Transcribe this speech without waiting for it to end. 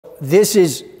this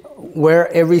is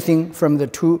where everything from the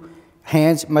two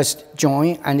hands must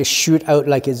join and shoot out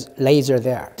like a laser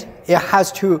there. It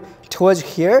has to, towards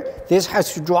here, this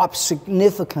has to drop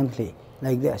significantly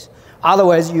like this.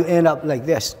 Otherwise, you end up like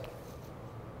this.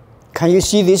 Can you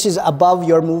see this is above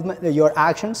your movement, your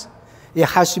actions? It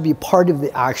has to be part of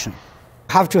the action.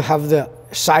 You have to have the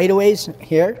sideways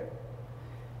here,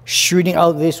 shooting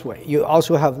out this way. You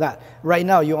also have that. Right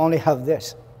now, you only have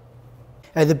this.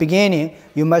 At the beginning,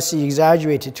 you must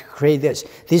exaggerate it to create this.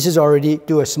 This is already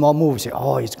do a small move. Say,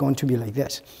 oh, it's going to be like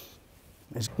this.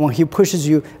 When he pushes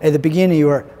you, at the beginning, you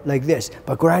are like this.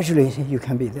 But gradually, you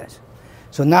can be this.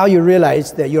 So now you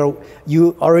realize that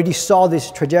you already saw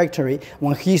this trajectory.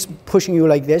 When he's pushing you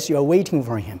like this, you're waiting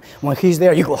for him. When he's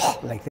there, you go, oh, like this.